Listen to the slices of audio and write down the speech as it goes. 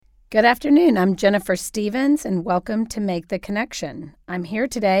Good afternoon. I'm Jennifer Stevens, and welcome to Make the Connection. I'm here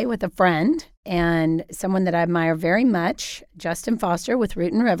today with a friend and someone that I admire very much, Justin Foster with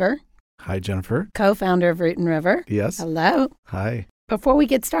Root and River. Hi, Jennifer. Co-founder of Root and River. Yes. Hello. Hi. Before we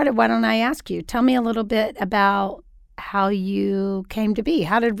get started, why don't I ask you, tell me a little bit about how you came to be.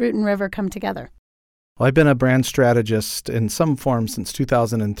 How did Root and River come together? Well, I've been a brand strategist in some form since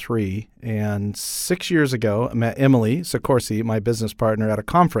 2003, and 6 years ago, I met Emily Sikorsky, my business partner, at a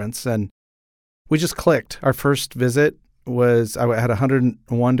conference, and we just clicked. Our first visit was, I had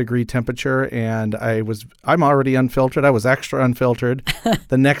 101 degree temperature, and I'm already unfiltered. I was extra unfiltered.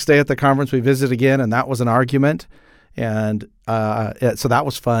 The next day at the conference, we visited again, and that was an argument, and so that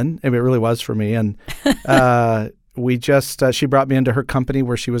was fun. I mean, it really was for me, and she brought me into her company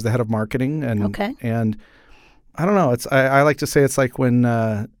where she was the head of marketing. And I don't know, I like to say it's like when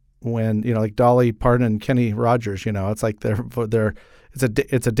like Dolly Parton and Kenny Rogers, it's like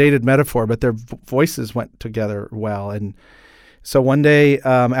it's a dated metaphor, but their voices went together well. And so one day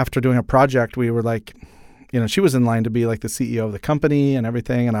after doing a project, we were like, she was in line to be like the CEO of the company and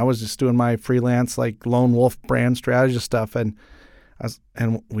everything, and I was just doing my freelance like lone wolf brand strategist stuff, and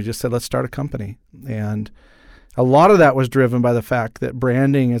we just said, let's start a company. And a lot of that was driven by the fact that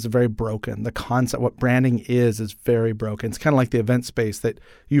branding is very broken. The concept, what branding is very broken. It's kind of like the event space that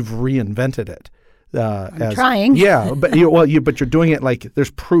you've reinvented it. I'm trying. Yeah, but you're doing it like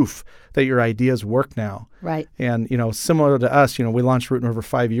there's proof that your ideas work now. Right. And similar to us, we launched Root and River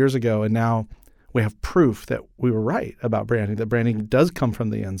 5 years ago, and now we have proof that we were right about branding. That branding does come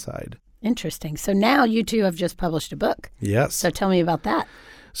from the inside. Interesting. So now you two have just published a book. Yes. So tell me about that.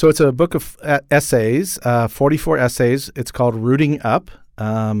 So it's a book of essays, 44 essays. It's called Rooting Up.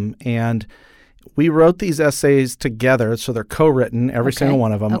 And we wrote these essays together, so they're co-written, every single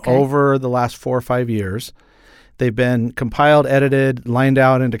one of them, over the last 4 or 5 years. They've been compiled, edited, lined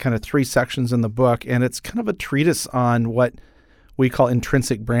out into kind of 3 sections in the book, and it's kind of a treatise on what we call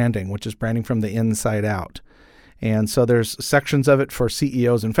intrinsic branding, which is branding from the inside out. And so there's sections of it for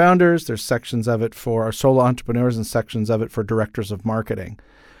CEOs and founders, there's sections of it for our solo entrepreneurs, and sections of it for directors of marketing.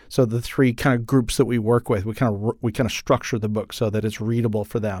 So the 3 kind of groups that we work with, we kind of structure the book so that it's readable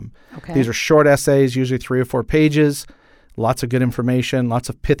for them. Okay. These are short essays, usually 3 or 4 pages, lots of good information, lots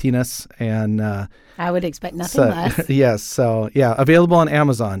of pithiness, and I would expect nothing less. Yes. So yeah, available on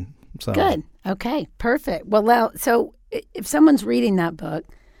Amazon. So good. Okay. Perfect. Well, so if someone's reading that book,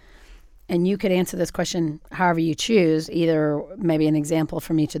 and you could answer this question however you choose, either maybe an example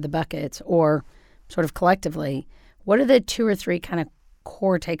from each of the buckets or sort of collectively, what are the 2 or 3 kind of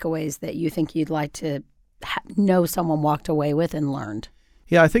core takeaways that you think you'd like to know someone walked away with and learned?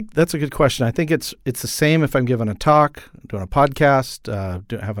 Yeah, I think that's a good question. I think it's the same if I'm giving a talk, doing a podcast,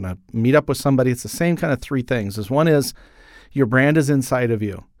 having a meet up with somebody. It's the same kind of 3 things. One is your brand is inside of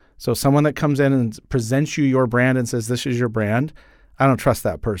you. So someone that comes in and presents you your brand and says, this is your brand, I don't trust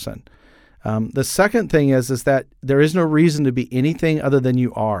that person. The second thing is that there is no reason to be anything other than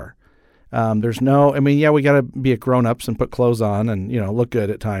you are. We got to be grown-ups and put clothes on and, look good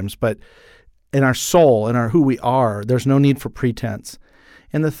at times. But in our soul, in our who we are, there's no need for pretense.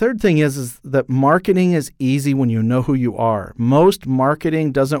 And the third thing is that marketing is easy when you know who you are. Most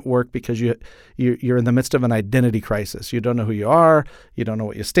marketing doesn't work because you're in the midst of an identity crisis. You don't know who you are. You don't know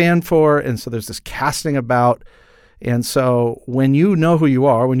what you stand for. And so there's this casting about. And so when you know who you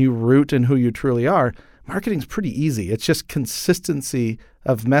are, when you root in who you truly are, marketing's pretty easy. It's just consistency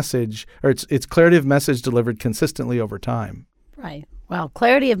of message, or it's clarity of message delivered consistently over time. Right. Well,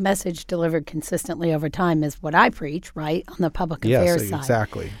 clarity of message delivered consistently over time is what I preach, right, on the public affairs side. Yes,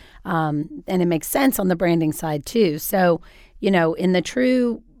 exactly. And it makes sense on the branding side, too. So, in the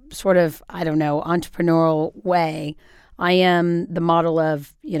true sort of, entrepreneurial way, I am the model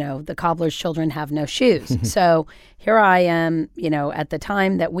of, the cobbler's children have no shoes. So here I am, at the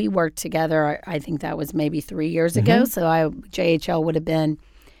time that we worked together, I think that was maybe 3 years ago. So JHL would have been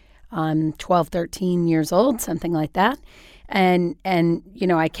 12, 13 years old, something like that. And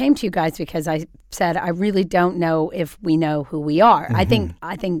I came to you guys because I said, I really don't know if we know who we are. I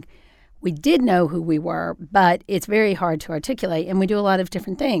think we did know who we were, but it's very hard to articulate. And we do a lot of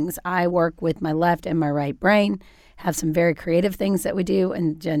different things. I work with my left and my right brain, have some very creative things that we do,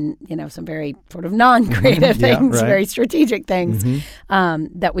 and some very sort of non-creative things, very strategic things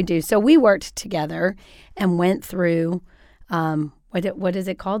that we do. So we worked together and went through, what is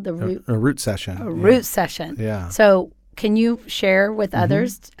it called? A root session. A root session. Yeah. So can you share with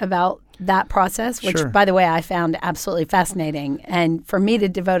others about that process, which, by the way, I found absolutely fascinating. And for me to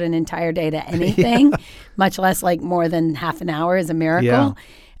devote an entire day to anything, much less like more than half an hour, is a miracle.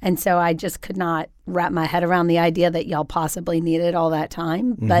 And so I just could not wrap my head around the idea that y'all possibly needed all that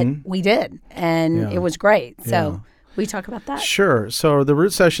time, but we did, and it was great. So we talk about that. Sure. So the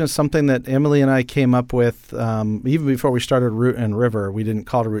root session is something that Emily and I came up with even before we started Root and River. We didn't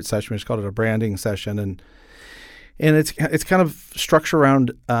call it a root session; we just called it a branding session, and it's kind of structured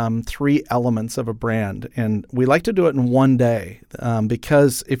around 3 elements of a brand, and we like to do it in one day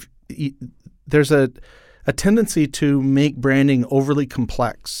because if there's a tendency to make branding overly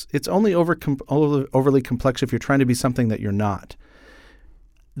complex. It's only overly complex if you're trying to be something that you're not.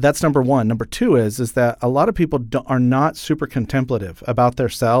 That's number one. Number two is that a lot of people are not super contemplative about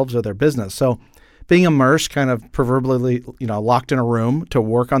themselves or their business. So being immersed, kind of proverbially, locked in a room to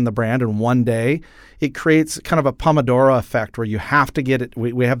work on the brand in one day, it creates kind of a Pomodoro effect where you have to get it.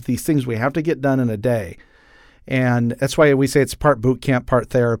 We have these things we have to get done in a day. And that's why we say it's part boot camp, part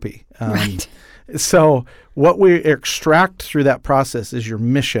therapy. Right. So what we extract through that process is your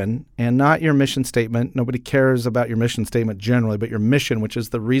mission and not your mission statement. Nobody cares about your mission statement generally, but your mission, which is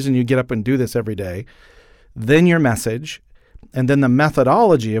the reason you get up and do this every day. Then your message, and then the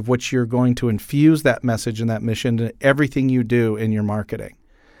methodology of which you're going to infuse that message and that mission into everything you do in your marketing.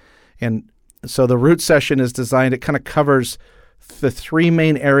 And so the root session is designed, it kind of covers the 3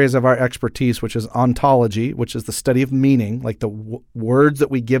 main areas of our expertise, which is ontology, which is the study of meaning, like the words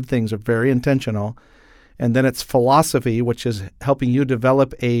that we give things are very intentional. And then it's philosophy, which is helping you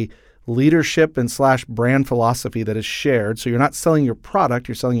develop a leadership and / brand philosophy that is shared. So you're not selling your product,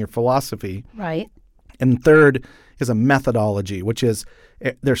 you're selling your philosophy. Right. And third is a methodology, which is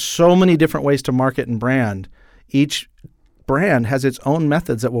there's so many different ways to market and brand. Each brand has its own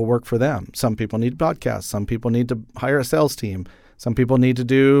methods that will work for them. Some people need podcasts. Some people need to hire a sales team. Some people need to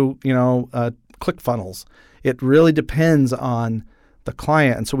do, ClickFunnels. It really depends on the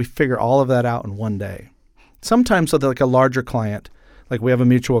client. And so we figure all of that out in one day. Sometimes with like a larger client, like we have a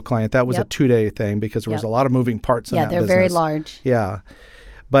mutual client, that was a 2-day thing because there was a lot of moving parts in that business. Yeah, they're very large. Yeah.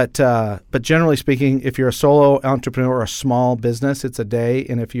 But generally speaking, if you're a solo entrepreneur or a small business, it's a day.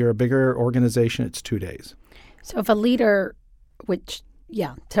 And if you're a bigger organization, it's 2 days. So if a leader,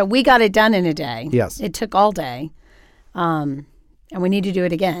 so we got it done in a day. Yes. It took all day. And we need to do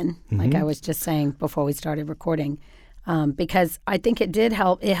it again, like I was just saying before we started recording, because I think it did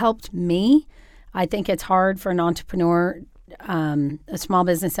help. It helped me. I think it's hard for an entrepreneur, a small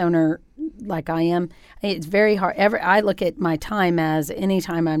business owner like I am. It's very hard. I look at my time as any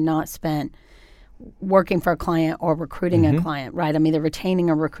time I'm not spent working for a client or recruiting a client, right? I'm either retaining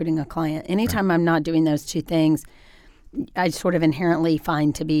or recruiting a client. Anytime I'm not doing those 2 things, I sort of inherently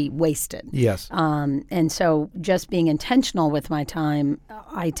find to be wasted. Yes. And so just being intentional with my time,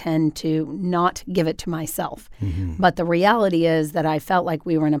 I tend to not give it to myself. But the reality is that I felt like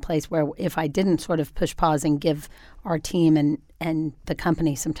we were in a place where if I didn't sort of push pause and give our team and the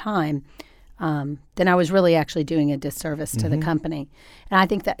company some time, then I was really actually doing a disservice to the company. And I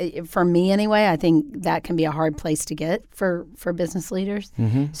think that for me anyway, I think that can be a hard place to get for business leaders.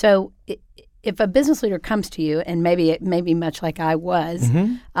 So if a business leader comes to you and maybe much like I was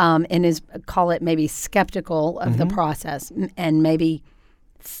and is, call it maybe skeptical of the process and maybe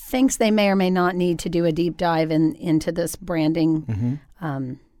thinks they may or may not need to do a deep dive into this branding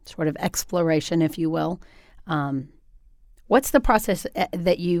sort of exploration, if you will, what's the process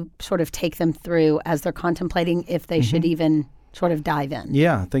that you sort of take them through as they're contemplating if they should even sort of dive in?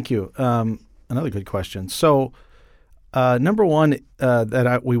 Yeah, thank you. Another good question. So number one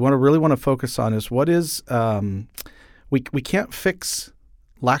that we really want to focus on is what is we can't fix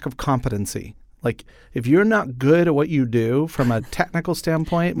lack of competency. Like if you're not good at what you do from a technical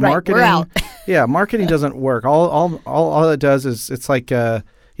standpoint, marketing, we're out. Marketing doesn't work. All it does is it's like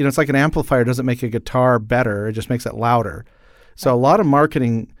it's like an amplifier doesn't make a guitar better; it just makes it louder. So a lot of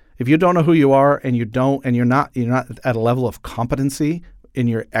marketing, if you don't know who you are and you're not at a level of competency in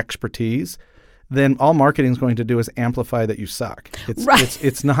your expertise, then all marketing is going to do is amplify that you suck.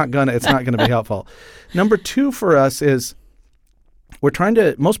 It's not gonna be helpful. Number 2 for us is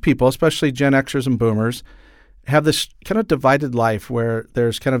most people, especially Gen Xers and Boomers, have this kind of divided life where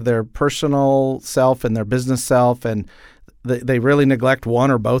there's kind of their personal self and their business self, and they really neglect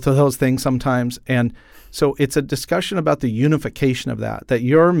one or both of those things sometimes. And so it's a discussion about the unification of that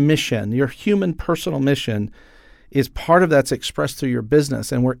your mission, your human personal mission, is part of that's expressed through your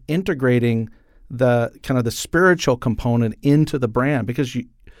business, and we're integrating the kind of the spiritual component into the brand because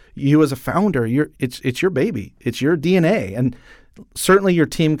you as a founder, it's your baby, it's your DNA, and certainly your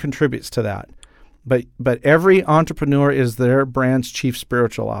team contributes to that. But every entrepreneur is their brand's chief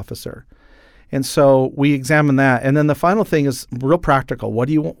spiritual officer. And so we examine that. And then the final thing is real practical. What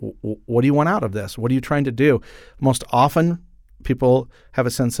do you want out of this? What are you trying to do? Most often people have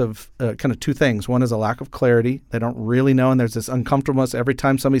a sense of kind of two things. One is a lack of clarity. They don't really know, and there's this uncomfortableness. Every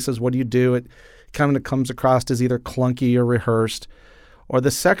time somebody says, what do you do? It kind of comes across as either clunky or rehearsed. Or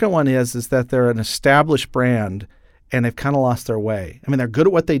the second one is that they're an established brand and they've kind of lost their way. I mean, they're good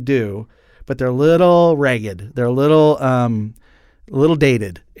at what they do, but they're a little ragged. They're a little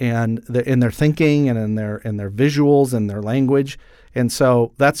dated in their thinking and in their visuals and their language. And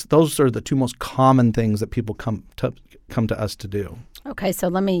so those are the two most common things that people come to us to do. Okay, so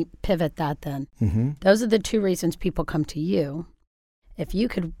let me pivot that then. Mm-hmm. Those are the two reasons people come to you. If you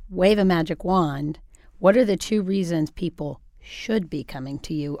could wave a magic wand, what are the two reasons people should be coming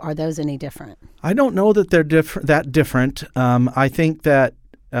to you? Are those any different? I don't know that they're different. I think that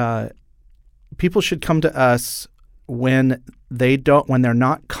people should come to us when they're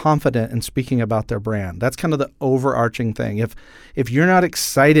not confident in speaking about their brand. That's kind of the overarching thing. If you're not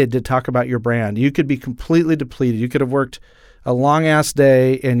excited to talk about your brand, you could be completely depleted. You could have worked a long ass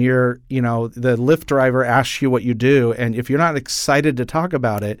day and the Lyft driver asks you what you do, and if you're not excited to talk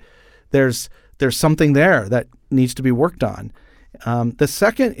about it, there's something there that needs to be worked on. The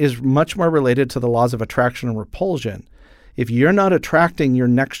second is much more related to the laws of attraction and repulsion. If you're not attracting your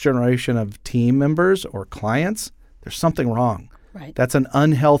next generation of team members or clients, there's something wrong. Right. That's an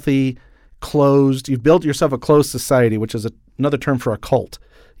unhealthy, you've built yourself a closed society, which is another term for a cult,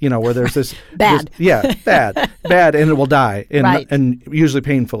 where there's this. Bad. Bad, and it will die, right. And usually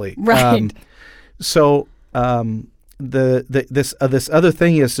painfully. Right. This other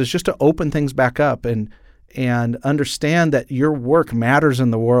thing is just to open things back up and understand that your work matters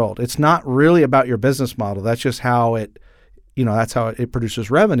in the world. It's not really about your business model. That's just how that's how it produces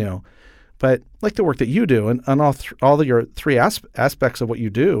revenue. But like the work that you do and all of your three aspects of what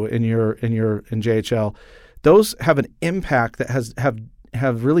you do in JHL, those have an impact that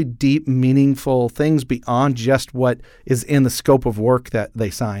have really deep, meaningful things beyond just what is in the scope of work that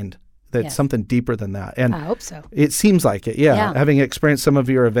they signed. That's something deeper than that. And I hope so. It seems like it, yeah. Having experienced some of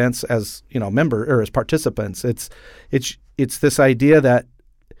your events as member or as participants, it's this idea that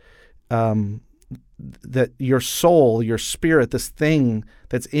that your soul, your spirit, this thing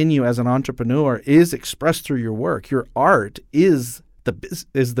that's in you as an entrepreneur is expressed through your work. Your art is the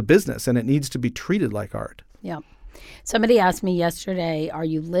business, and it needs to be treated like art. Yeah. Somebody asked me yesterday, are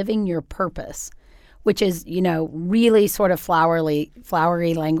you living your purpose? Which is, really sort of flowery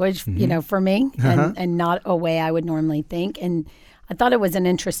language, mm-hmm. For me, and not a way I would normally think. And I thought it was an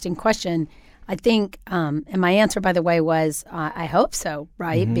interesting question. I think, and my answer, by the way, was I hope so,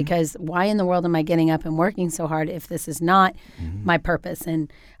 right? Mm-hmm. Because why in the world am I getting up and working so hard if this is not mm-hmm. my purpose?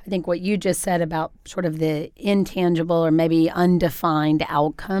 And I think what you just said about sort of the intangible or maybe undefined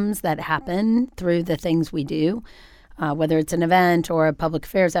outcomes that happen through the things we do, whether it's an event or a public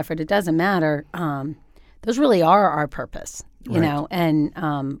affairs effort, it doesn't matter. Those really are our purpose, right.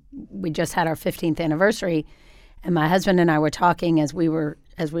 And we just had our 15th anniversary, and my husband and I were talking as we were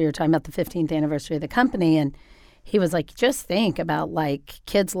talking about the 15th anniversary of the company, and he was like, just think about like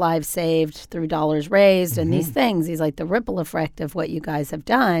kids' lives saved through dollars raised mm-hmm. and these things. He's like, the ripple effect of what you guys have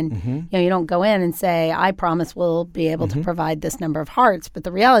done. Mm-hmm. You don't go in and say, I promise we'll be able mm-hmm. to provide this number of hearts. But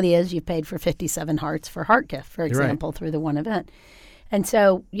the reality is you've paid for 57 hearts for HeartGift, for example, right. through the one event. And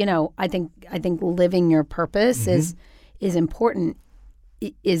so, I think living your purpose mm-hmm. is important.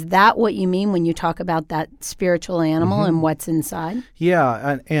 Is that what you mean when you talk about that spiritual animal mm-hmm. and what's inside?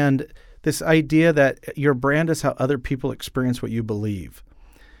 Yeah, and this idea that your brand is how other people experience what you believe.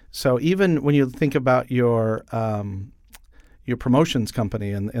 So even when you think about your promotions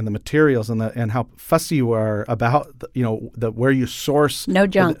company and the materials and how fussy you are about where you source. No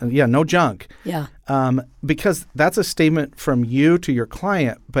junk. No junk. Yeah. Because that's a statement from you to your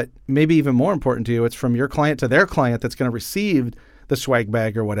client, but maybe even more important to you, it's from your client to their client that's going to receive the swag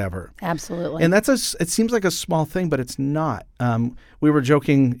bag or whatever. Absolutely. And it seems like a small thing, but it's not. We were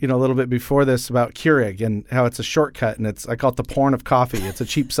joking, a little bit before this about Keurig and how it's a shortcut, and I call it the porn of coffee. It's a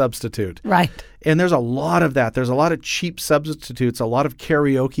cheap substitute. Right. And there's a lot of that. There's a lot of cheap substitutes, a lot of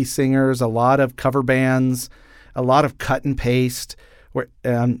karaoke singers, a lot of cover bands, a lot of cut and paste.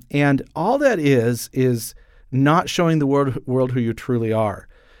 And all that is not showing the world who you truly are.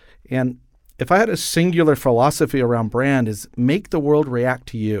 And if I had a singular philosophy around brand is make the world react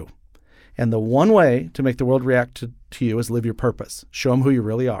to you. And the one way to make the world react to you is live your purpose. Show them who you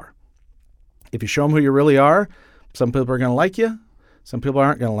really are. If you show them who you really are, some people are going to like you. Some people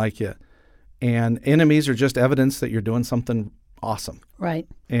aren't going to like you. And enemies are just evidence that you're doing something awesome. Right.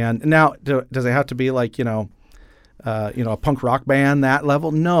 And now, does it have to be like, a punk rock band, that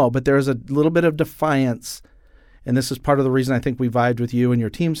level? No, but there's a little bit of defiance. And this is part of the reason I think we vibed with you and your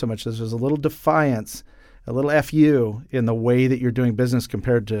team so much. There's a little defiance FU in the way that you're doing business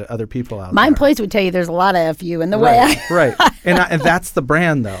compared to other people out My there. employees would tell you there's a lot of FU in the way I... Right. And that's the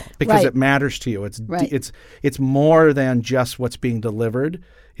brand, though, because Right. it matters to you. Right. It's more than just what's being delivered.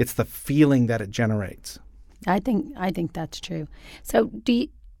 It's the feeling that it generates. I think that's true. So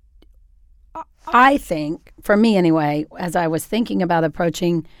I think, for me anyway, as I was thinking about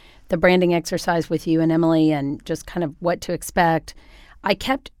approaching the branding exercise with you and Emily and just kind of what to expect, I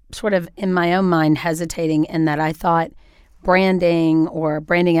kept sort of in my own mind hesitating in that I thought branding or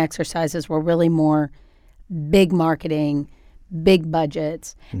branding exercises were really more big marketing, big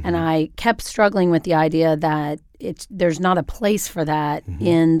budgets. Mm-hmm. And I kept struggling with the idea that there's not a place for that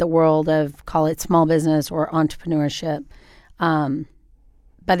in the world of, call it small business or entrepreneurship.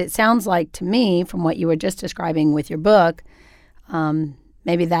 But it sounds like to me, from what you were just describing with your book,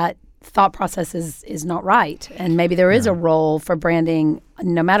 maybe that thought process is not right. And maybe there is a role for branding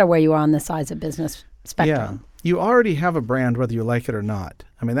no matter where you are on the size of business spectrum. Yeah. You already have a brand whether you like it or not.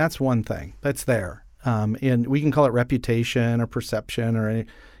 I mean, that's one thing. That's there. And we can call it reputation or perception or any,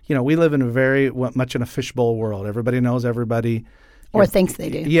 we live in much in a fishbowl world. Everybody knows everybody. Or thinks they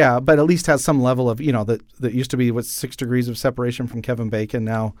do. Yeah, but at least has some level of, that used to be 6 degrees of separation from Kevin Bacon.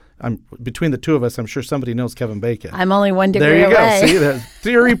 Now, between the two of us, I'm sure somebody knows Kevin Bacon. I'm only 1 degree away. There you away. go. See, that's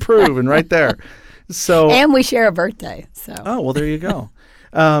theory proven right there. So, and we share a birthday. So. Oh, well, there you go.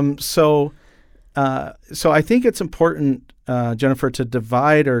 So I think it's important, Jennifer, to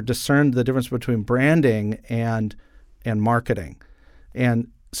divide or discern the difference between branding and marketing. And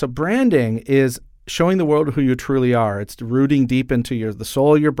so branding is showing the world who you truly are. It's rooting deep into the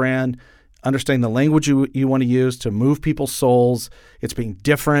soul of your brand, understanding the language you want to use to move people's souls. It's being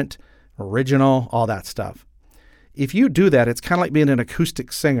different, original, all that stuff. If you do that, it's kind of like being an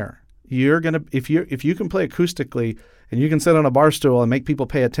acoustic singer. You're gonna if you can play acoustically and you can sit on a bar stool and make people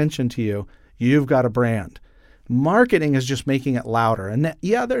pay attention to you, you've got a brand. Marketing is just making it louder. And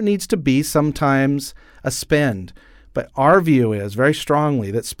there needs to be sometimes a spend. But our view is very strongly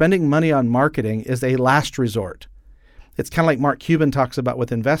that spending money on marketing is a last resort. It's kind of like Mark Cuban talks about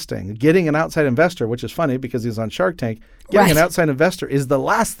with investing. Getting an outside investor, which is funny because he's on Shark Tank, getting an outside investor is the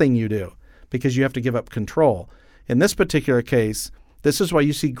last thing you do because you have to give up control. In this particular case, this is why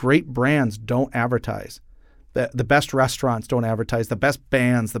you see great brands don't advertise. The best restaurants don't advertise. The best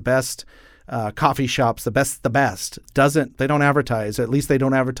bands, the best coffee shops, the best they don't advertise. At least they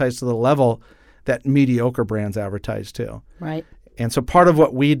don't advertise to the level that mediocre brands advertise to. Right. And so part of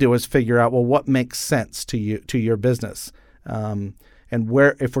what we do is figure out, well, what makes sense to your business? And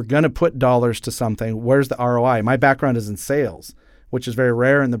where, if we're going to put dollars to something, where's the ROI? My background is in sales, which is very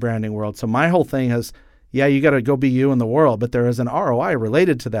rare in the branding world. So my whole thing is, you got to go be you in the world, but there is an ROI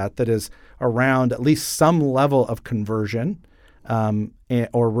related to that is around at least some level of conversion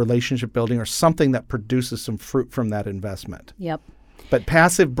or relationship building or something that produces some fruit from that investment. Yep. But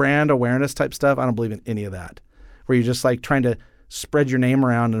passive brand awareness type stuff, I don't believe in any of that, where you're just like trying to spread your name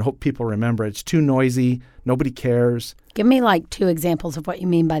around and hope people remember. It's too noisy. Nobody cares. Give me like 2 examples of what you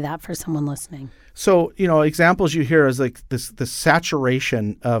mean by that for someone listening. So, examples you hear is like the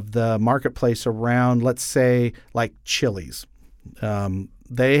saturation of the marketplace around, let's say, like Chili's.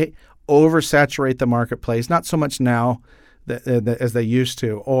 They oversaturate the marketplace, not so much now as they used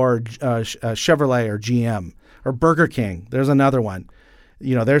to, or Chevrolet or GM or Burger King. There's another one.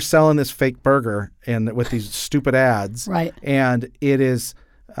 They're selling this fake burger and with these stupid ads. Right. And it is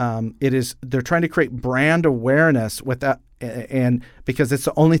they're trying to create brand awareness with that, and because it's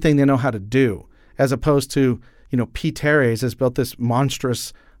the only thing they know how to do, as opposed to, P. Terry's has built this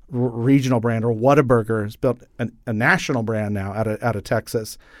monstrous regional brand, or Whataburger has built a national brand now out of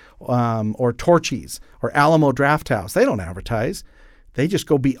Texas, or Torchy's or Alamo Drafthouse. They don't advertise. They just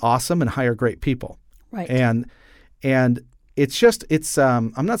go be awesome and hire great people. Right. And it's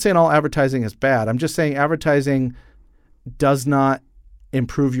I'm not saying all advertising is bad. I'm just saying advertising does not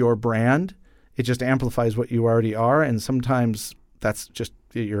improve your brand. It just amplifies what you already are. And sometimes that's just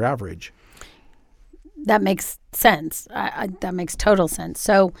your average. That makes sense. That makes total sense.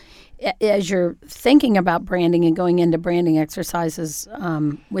 So as you're thinking about branding and going into branding exercises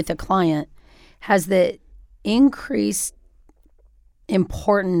with a client, has the increased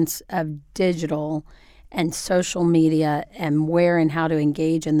importance of digital and social media and where and how to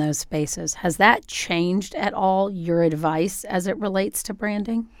engage in those spaces, has that changed at all your advice as it relates to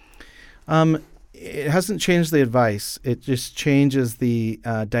branding? It hasn't changed the advice. It just changes the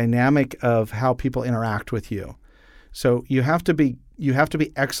dynamic of how people interact with you. So you have to be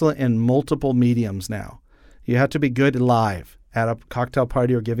excellent in multiple mediums now. You have to be good live at a cocktail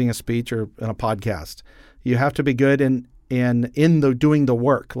party or giving a speech or in a podcast. You have to be good in doing the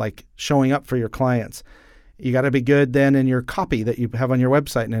work, like showing up for your clients. You got to be good then in your copy that you have on your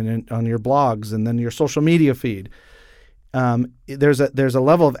website and on your blogs and then your social media feed. There's a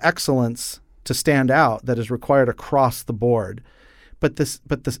level of excellence to stand out that is required across the board. But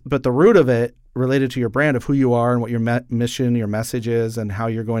the root of it, related to your brand of who you are and what your mission, your message is, and how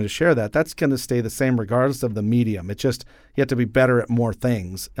you're going to share that, that's going to stay the same regardless of the medium. It's just you have to be better at more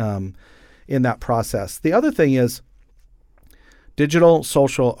things in that process. The other thing is digital,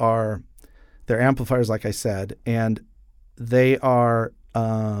 social they're amplifiers, like I said, and they are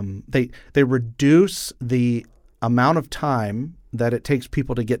they reduce the amount of time that it takes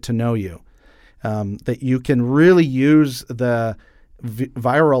people to get to know you. That you can really use the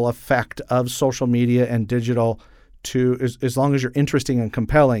viral effect of social media and digital to, as long as you're interesting and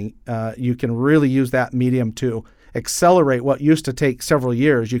compelling, you can really use that medium to accelerate what used to take several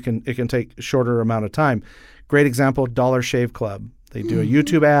years. It can take a shorter amount of time. Great example, Dollar Shave Club. They do a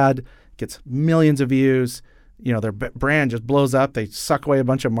YouTube ad, gets millions of views. Their brand just blows up. They suck away a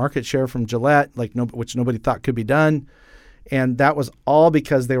bunch of market share from Gillette, which nobody thought could be done. And that was all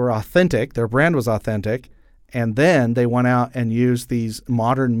because they were authentic. Their brand was authentic. And then they went out and used these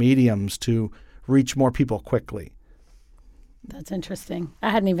modern mediums to reach more people quickly. That's interesting. I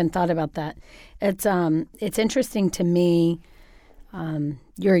hadn't even thought about that. It's interesting to me.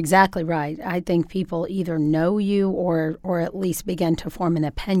 You're exactly right. I think people either know you or at least begin to form an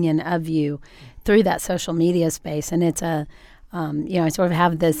opinion of you through that social media space. And it's I sort of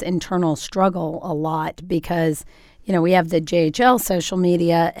have this internal struggle a lot because, we have the JHL social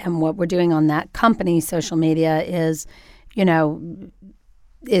media, and what we're doing on that company's social media is what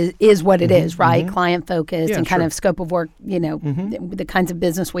it is, right? Mm-hmm. Client focused and kind of scope of work, the kinds of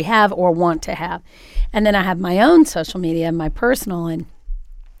business we have or want to have. And then I have my own social media, my personal, and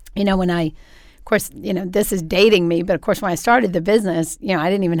of course, this is dating me, but of course, when I started the business, I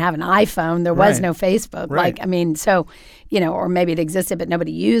didn't even have an iPhone. There was no Facebook. Right. Or maybe it existed, but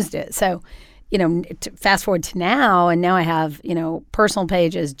nobody used it. So, fast forward to now, and now I have, personal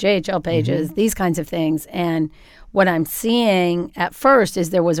pages, JHL pages, these kinds of things. And what I'm seeing at first is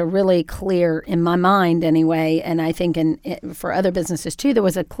there was a really clear, in my mind anyway, and I think for other businesses too, there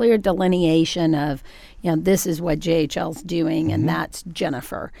was a clear delineation of, this is what JHL's doing, and that's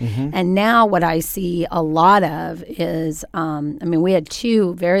Jennifer. And now what I see a lot of is, we had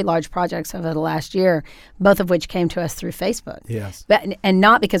 2 very large projects over the last year, both of which came to us through Facebook. Yes. And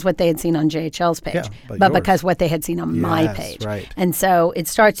not because what they had seen on JHL's page, but because what they had seen on my page. Right. And so it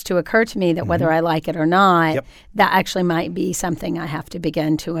starts to occur to me that whether I like it or not, that actually might be something I have to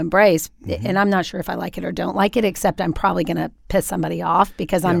begin to embrace. And I'm not sure if I like it or don't like it, except I'm probably going to piss somebody off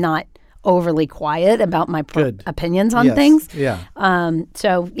because I'm not overly quiet about my opinions on things. Yeah.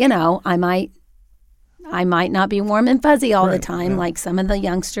 So, I might not be warm and fuzzy all the time like some of the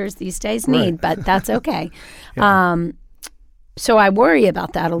youngsters these days need, but that's okay. So I worry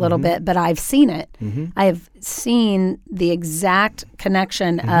about that a little bit, but I've seen it. I have seen the exact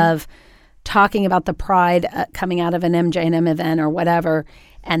connection of talking about the pride coming out of an MJ&M event or whatever,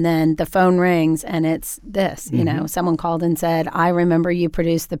 and then the phone rings and it's this, someone called and said, I remember you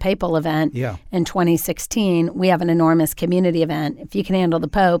produced the Papal event in 2016. We have an enormous community event. If you can handle the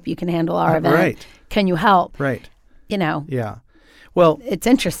Pope, you can handle our event. Right. Can you help? Right. Yeah. Well, it's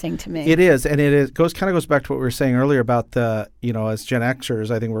interesting to me. It is, and it goes back to what we were saying earlier about the, as Gen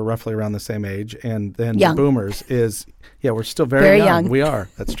Xers, I think we're roughly around the same age, and then the Boomers we're still very young. We are.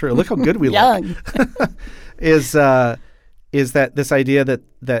 That's true. Look how good we look. Is that this idea that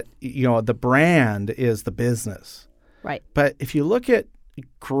the brand is the business, right? But if you look at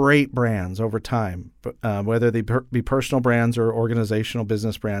great brands over time, whether they be personal brands or organizational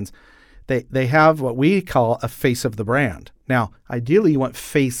business brands, they have what we call a face of the brand. Now, ideally, you want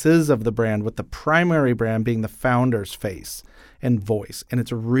faces of the brand, with the primary brand being the founder's face and voice. And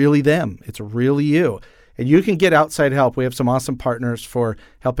it's really them. It's really you. And you can get outside help. We have some awesome partners for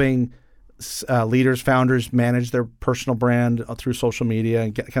helping leaders, founders manage their personal brand through social media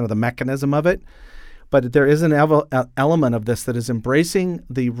and get kind of the mechanism of it. But there is an element of this that is embracing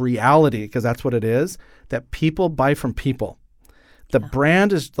the reality, because that's what it is, that people buy from people. The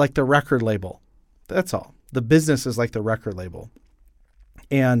brand is like the record label. That's all. The business is like the record label.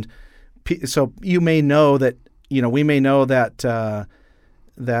 And so you may know that, we may know that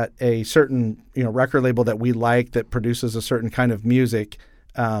that a certain, record label that we like that produces a certain kind of music,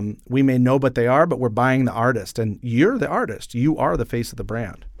 we may know what they are, but we're buying the artist. And you're the artist. You are the face of the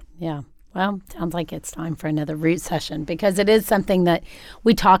brand. Yeah. Well, sounds like it's time for another root session, because it is something that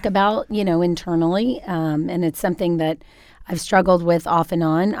we talk about, internally. And it's something that I've struggled with off and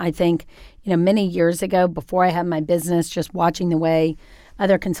on. I think, many years ago, before I had my business, just watching the way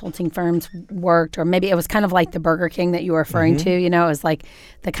other consulting firms worked, or maybe it was kind of like the Burger King that you were referring to. You know, it was like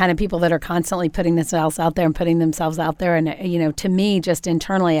the kind of people that are constantly putting themselves out there and putting themselves out there. And, you know, to me, just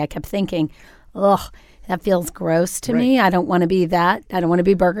internally, I kept thinking, ugh, that feels gross to me. I don't want to be that. I don't want to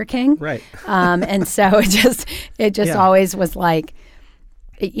be Burger King. Right. And so it just always was like,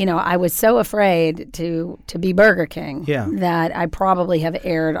 you know, I was so afraid to be Burger King that I probably have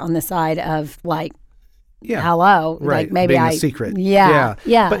erred on the side of like, hello, right. Like maybe being a secret. Yeah.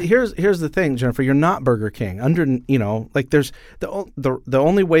 But here's the thing, Jennifer. You're not Burger King. You know, like there's the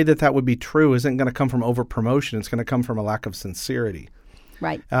only way that would be true isn't going to come from over promotion. It's going to come from a lack of sincerity.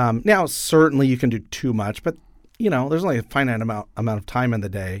 Right. Now, certainly you can do too much, but you know, there's only a finite amount of time in the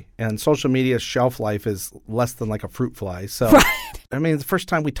day, and social media's shelf life is less than like a fruit fly. So, I mean, the first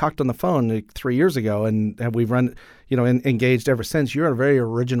time we talked on the phone like 3 years ago, and we've run, you know, engaged ever since. You're a very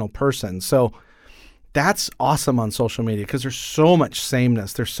original person, so that's awesome on social media because there's so much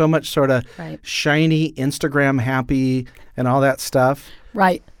sameness. There's so much sort of shiny, Instagram happy, and all that stuff.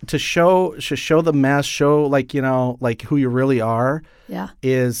 Right. To show the mess, show like, you know, like who you really are. Yeah.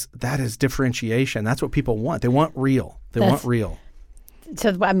 That is differentiation. That's what people want. They want real. They want real.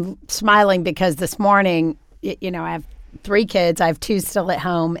 So I'm smiling because this morning, you know, I have 3 kids. I have 2 still at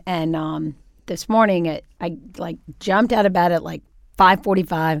home, and this morning I like jumped out of bed at like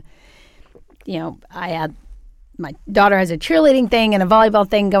 5:45. You know, my daughter has a cheerleading thing and a volleyball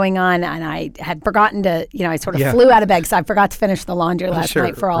thing going on, and I had forgotten to, you know, I sort of flew out of bed because I forgot to finish the laundry last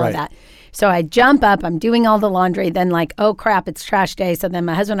night for all of that. So I jump up, I'm doing all the laundry, then like, oh crap, it's trash day. So then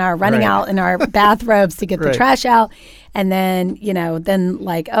my husband and I are running out in our bathrobes to get the trash out. And then, you know,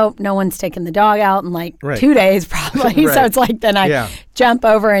 like, oh, no one's taken the dog out in like 2 days probably. So it's like, then I jump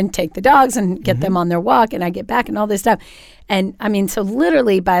over and take the dogs and get them on their walk, and I get back and all this stuff. And I mean, so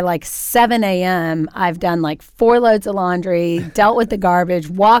literally by like 7 a.m., I've done like 4 loads of laundry, dealt with the garbage,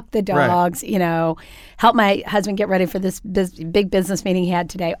 walked the dogs, you know, helped my husband get ready for this big business meeting he had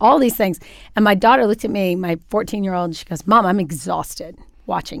today, all these things. And my daughter looked at me, my 14-year-old, she goes, Mom, I'm exhausted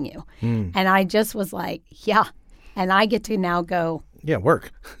watching you. And I just was like, yeah. And I get to now go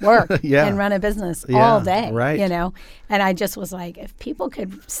work and run a business all day, right. You know? And I just was like, if people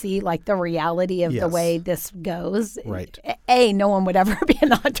could see like the reality of the way this goes, no one would ever be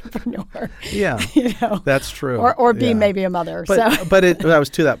an entrepreneur. Yeah, you know? That's true. Or be maybe a mother. But I was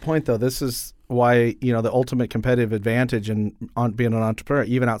to that point though, this is why, you know, the ultimate competitive advantage in being an entrepreneur,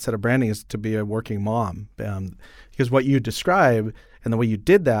 even outside of branding, is to be a working mom. Because what you describe and the way you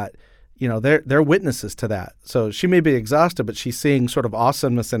did that, you know, they're witnesses to that. So she may be exhausted, but she's seeing sort of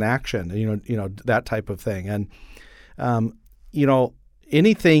awesomeness in action, you know, that type of thing. And, you know,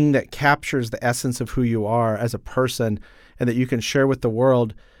 anything that captures the essence of who you are as a person and that you can share with the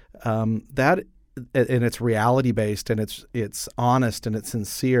world, that, and it's reality-based and it's honest and it's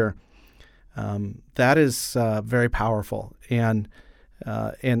sincere, that is very powerful. And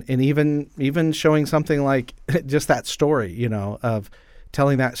even showing something like just that story, you know, of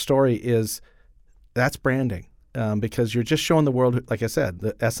telling that story that's branding, because you're just showing the world, like I said,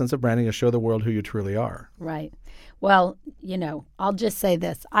 the essence of branding is show the world who you truly are. Right. Well, you know, I'll just say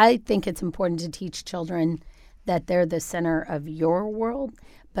this. I think it's important to teach children that they're the center of your world,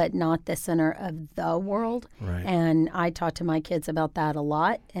 but not the center of the world. Right. And I talk to my kids about that a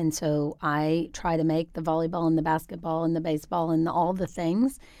lot. And so I try to make the volleyball and the basketball and the baseball and all the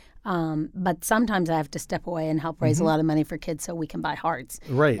things. But sometimes I have to step away and help raise a lot of money for kids so we can buy hearts.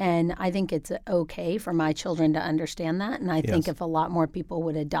 Right. And I think it's okay for my children to understand that. And I think if a lot more people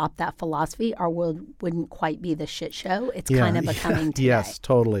would adopt that philosophy, our world wouldn't quite be the shit show it's kind of becoming today. Yes,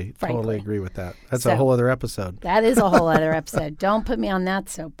 totally. Frankly. Totally agree with that. That's a whole other episode. That is a whole other episode. Don't put me on that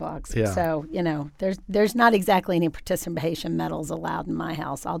soapbox. Yeah. So, you know, there's not exactly any participation medals allowed in my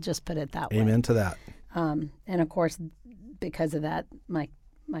house. I'll just put it that way. Amen to that. And of course, because of that, my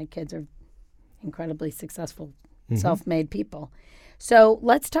kids are incredibly successful, self-made people. So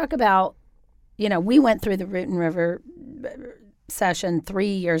let's talk about, you know, we went through the Root and River session 3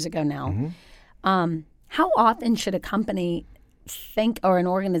 years ago now. How often should a company think, or an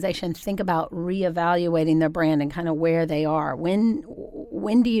organization think about reevaluating their brand and kind of where they are?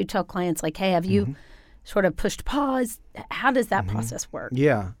 When do you tell clients like, hey, have you sort of pushed pause? How does that process work?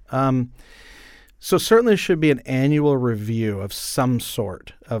 Yeah. So certainly there should be an annual review of some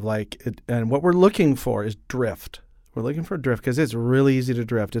sort of and what we're looking for is drift. We're looking for drift because it's really easy to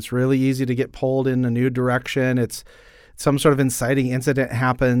drift. It's really easy to get pulled in a new direction. It's some sort of inciting incident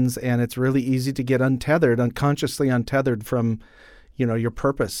happens, and it's really easy to get unconsciously untethered from, you know, your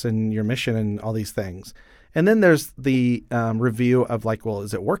purpose and your mission and all these things. And then there's the review of well,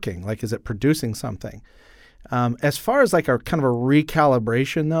 is it working? Is it producing something? As far as like our kind of a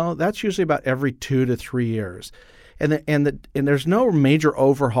recalibration, though, that's usually about every 2 to 3 years. And there's no major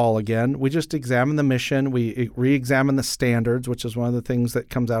overhaul again. We just examine the mission. We re-examine the standards, which is one of the things that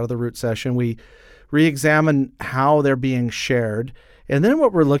comes out of the root session. We re-examine how they're being shared. And then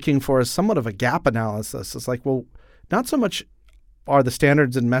what we're looking for is somewhat of a gap analysis. It's like, well, not so much are the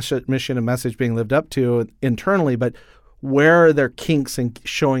standards and mission and message being lived up to internally, but where are their kinks in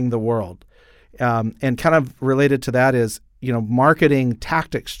showing the world? And kind of related to that is, marketing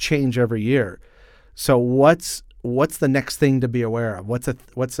tactics change every year. So what's the next thing to be aware of?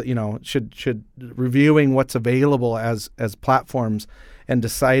 Should reviewing what's available as platforms and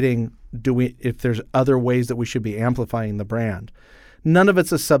deciding if there's other ways that we should be amplifying the brand. None of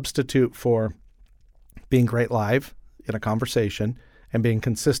it's a substitute for being great live in a conversation and being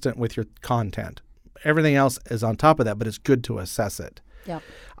consistent with your content. Everything else is on top of that, but it's good to assess it. Yep.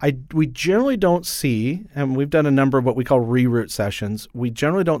 We generally don't see, and we've done a number of what we call reroute sessions, we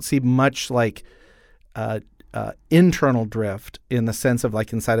generally don't see much like internal drift in the sense of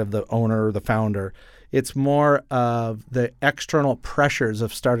like inside of the owner or the founder. It's more of the external pressures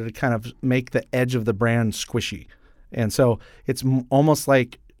have started to kind of make the edge of the brand squishy. And so it's almost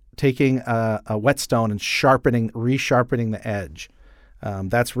like taking a whetstone and resharpening the edge.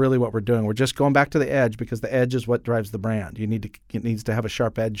 That's really what we're doing. We're just going back to the edge because the edge is what drives the brand. It needs to have a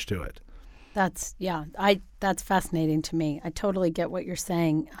sharp edge to it. That's fascinating to me. I totally get what you're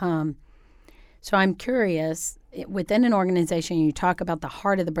saying. So I'm curious, within an organization, you talk about the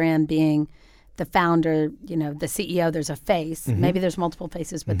heart of the brand being the founder, the CEO, there's a face. Mm-hmm. Maybe there's multiple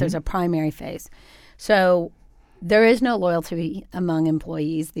faces, but there's a primary face. So there is no loyalty among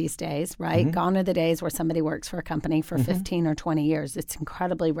employees these days, right? Mm-hmm. Gone are the days where somebody works for a company for 15 or 20 years. It's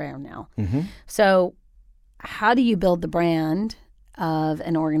incredibly rare now. Mm-hmm. So how do you build the brand of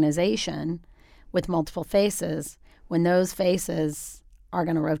an organization with multiple faces when those faces are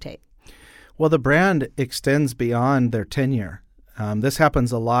going to rotate? Well, the brand extends beyond their tenure. This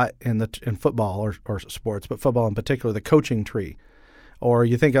happens a lot in football or sports, but football in particular, the coaching tree. Or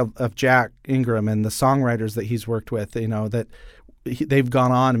you think of Jack Ingram and the songwriters that he's worked with, they've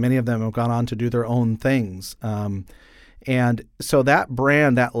gone on, many of them have gone on to do their own things. And so that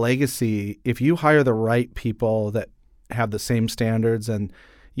brand, that legacy, if you hire the right people that have the same standards and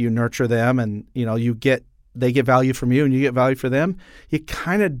you nurture them and, they get value from you and you get value for them, you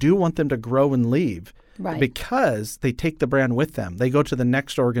kind of do want them to grow and leave. Right. Because they take the brand with them. They go to the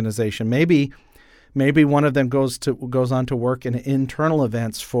next organization. Maybe one of them goes on to work in internal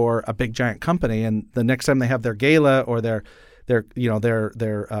events for a big giant company, and the next time they have their gala or their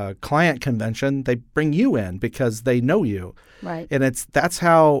client convention, they bring you in because they know you. Right. And that's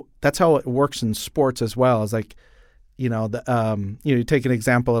how it works in sports as well. It's like, you take an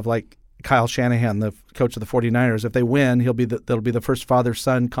example of like Kyle Shanahan, the coach of the 49ers. If they win, that'll be the first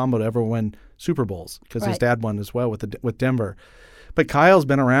father-son combo to ever win Super Bowls because his dad won as well with Denver. But Kyle's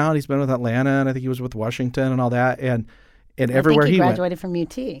been around. He's been with Atlanta, and I think he was with Washington and all that. And everywhere he went. I think he graduated from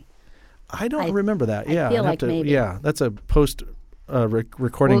UT. I don't remember that. I feel like maybe. Yeah, that's a post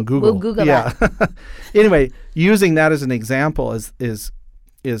recording Google. We'll Google that. Anyway, using that as an example is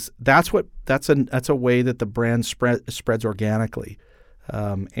that's a way that the brand spreads organically,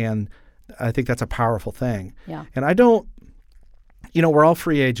 and I think that's a powerful thing. Yeah. And I don't, we're all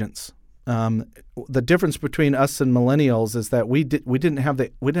free agents. The difference between us and millennials is that we didn't have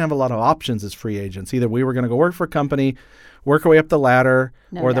a lot of options as free agents. Either we were going to go work for a company, work our way up the ladder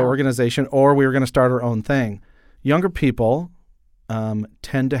the organization, or we were going to start our own thing. Younger people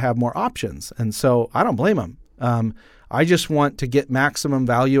tend to have more options, and so I don't blame them. I just want to get maximum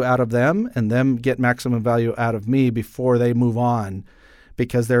value out of them and them get maximum value out of me before they move on,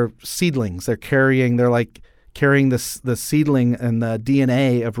 because they're seedlings. They're carrying the seedling and the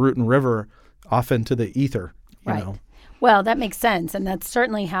DNA of Root and River off into the ether. Right. Well, that makes sense. And that's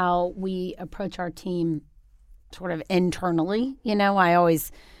certainly how we approach our team sort of internally. I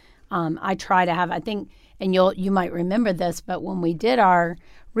always, I try to have, I think, and you might remember this, but when we did our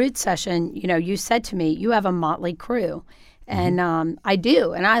Root session, you said to me, you have a motley crew. And I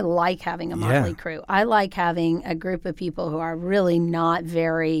do. And I like having a motley crew. I like having a group of people who are really not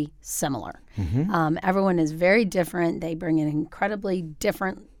very similar. Mm-hmm. Everyone is very different. They bring an incredibly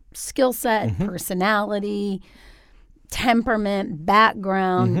different skill set, personality, temperament,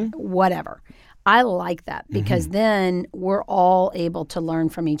 background, whatever. I like that because then we're all able to learn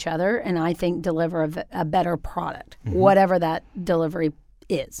from each other and I think deliver a better product, whatever that delivery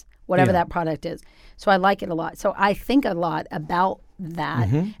is, whatever that product is. So I like it a lot. So I think a lot about that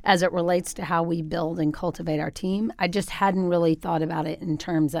as it relates to how we build and cultivate our team. I just hadn't really thought about it in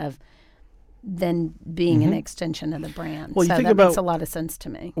terms of than being an extension of the brand. Well, you so think that about makes a lot of sense to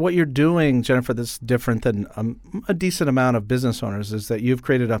me. What you're doing, Jennifer, that's different than a decent amount of business owners is that you've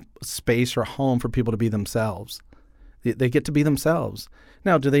created a space or a home for people to be themselves. They get to be themselves.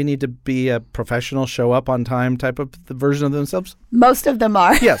 Now, do they need to be a professional, show up on time type of the version of themselves? Most of them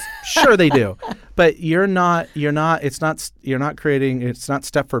are. Yes, sure they do. But you're not creating, it's not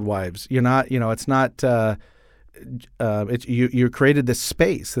Stepford Wives. You're not, it's not, you created this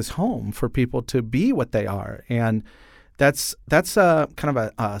space, this home for people to be what they are. And that's a kind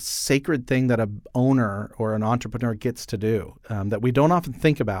of a sacred thing that an owner or an entrepreneur gets to do that we don't often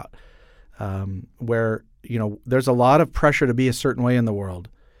think about, where there's a lot of pressure to be a certain way in the world.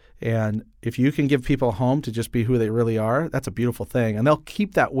 And if you can give people a home to just be who they really are, that's a beautiful thing. And they'll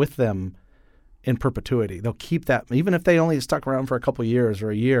keep that with them in perpetuity. They'll keep that, even if they only stuck around for a couple of years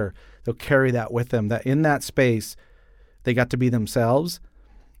or a year, they'll carry that with them, that in that space, they got to be themselves.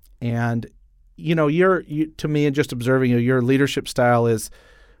 And, to me, and just observing you, your leadership style is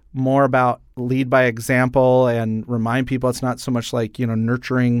more about lead by example and remind people. It's not so much like,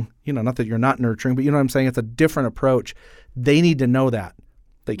 nurturing, not that you're not nurturing, but you know what I'm saying? It's a different approach. They need to know that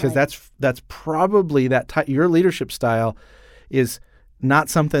because Right. that's probably your leadership style is not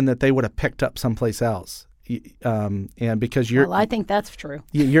something that they would have picked up someplace else. And because Well, I think that's true.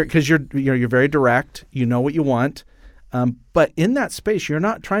 you're very direct, you know what you want. But in that space, you're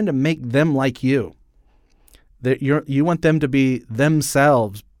not trying to make them like you. That you want them to be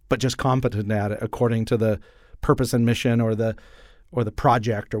themselves, but just competent at it according to the purpose and mission or the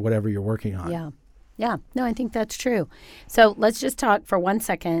project or whatever you're working on. Yeah. Yeah. No, I think that's true. So let's just talk for 1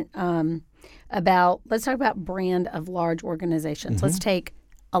 second let's talk about brand of large organizations. Let's take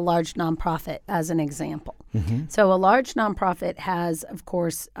a large nonprofit as an example. So a large nonprofit has, of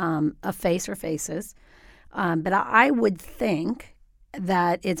course, a face or faces. But I would think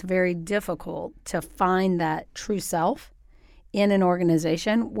that it's very difficult to find that true self in an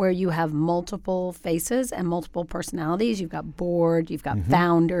organization where you have multiple faces and multiple personalities. You've got board, you've got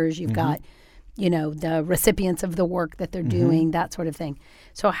founders, you've got, the recipients of the work that they're doing, that sort of thing.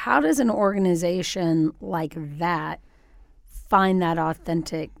 So how does an organization like that find that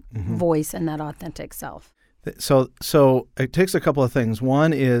authentic voice and that authentic self? So it takes a couple of things.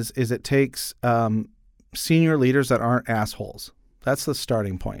 One is it takes senior leaders that aren't assholes. That's the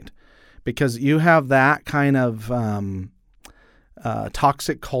starting point, because you have that kind of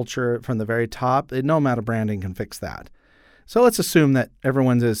toxic culture from the very top. No amount of branding can fix that. So let's assume that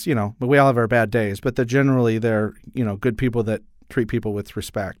everyone's is, but we all have our bad days, but that generally they're, good people that treat people with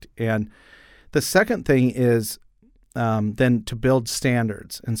respect. And the second thing is then to build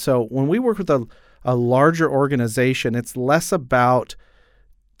standards. And so when we work with a larger organization, it's less about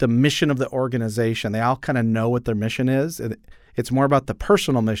the mission of the organization. They all kind of know what their mission is. It's more about the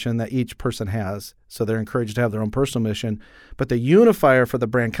personal mission that each person has. So they're encouraged to have their own personal mission. But the unifier for the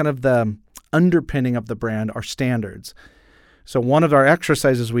brand, kind of the underpinning of the brand, are standards. So one of our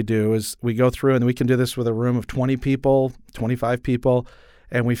exercises we do is we go through, and we can do this with a room of 20 people, 25 people,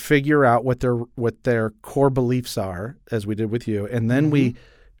 and we figure out what their core beliefs are, as we did with you. And then we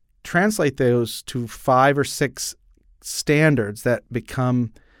translate those to 5 or 6 standards that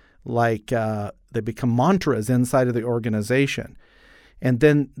become they become mantras inside of the organization. And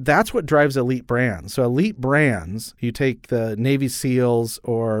then that's what drives elite brands. So elite brands, you take the Navy SEALs,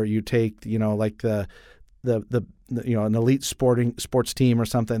 or you take, like an elite sports team or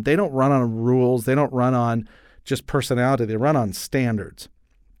something. They don't run on rules. They don't run on just personality. They run on standards.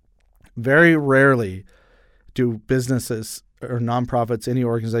 Very rarely do businesses or nonprofits, any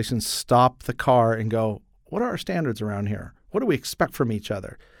organizations, stop the car and go, what are our standards around here? What do we expect from each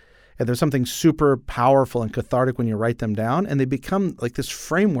other? And there's something super powerful and cathartic when you write them down, and they become like this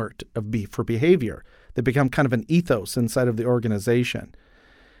framework for behavior. They become kind of an ethos inside of the organization.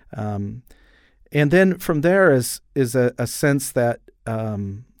 And then from there is a sense that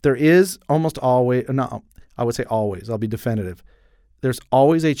there is almost always, no, I would say always, I'll be definitive. There's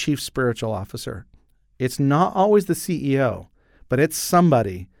always a chief spiritual officer. It's not always the CEO, but it's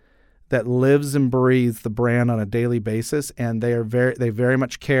somebody that lives and breathes the brand on a daily basis, and they very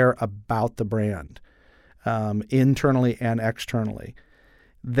much care about the brand, internally and externally.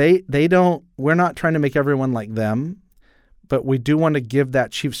 We're not trying to make everyone like them, but we do want to give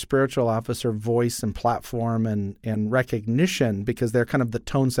that chief spiritual officer voice and platform and recognition, because they're kind of the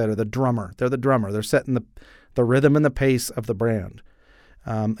tone setter, the drummer. They're the drummer. They're setting the rhythm and the pace of the brand.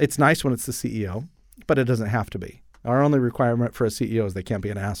 It's nice when it's the CEO, but it doesn't have to be. Our only requirement for a CEO is they can't be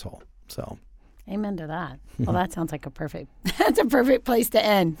an asshole. So, amen to that. Well, that sounds like that's a perfect place to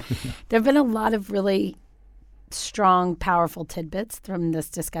end. There have been a lot of really strong, powerful tidbits from this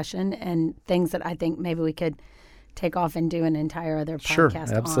discussion and things that I think maybe we could take off and do an entire other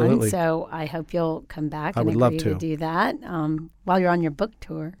podcast absolutely. on. So I hope you'll come back I and would agree love to do that while you're on your book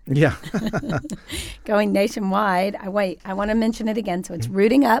tour. Yeah. Going nationwide. I want to mention it again. So it's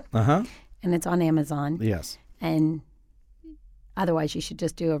Rooting Up, Uh-huh. and it's on Amazon. Yes. And otherwise, you should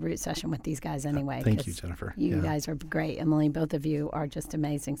just do a root session with these guys anyway. Thank you, Jennifer. You guys are great. Emily, both of you are just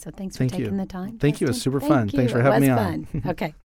amazing. So thanks for Thank taking you. the time. Thank you. It was Justin. super Thank fun. you. Thanks for It having was me on. fun. Okay.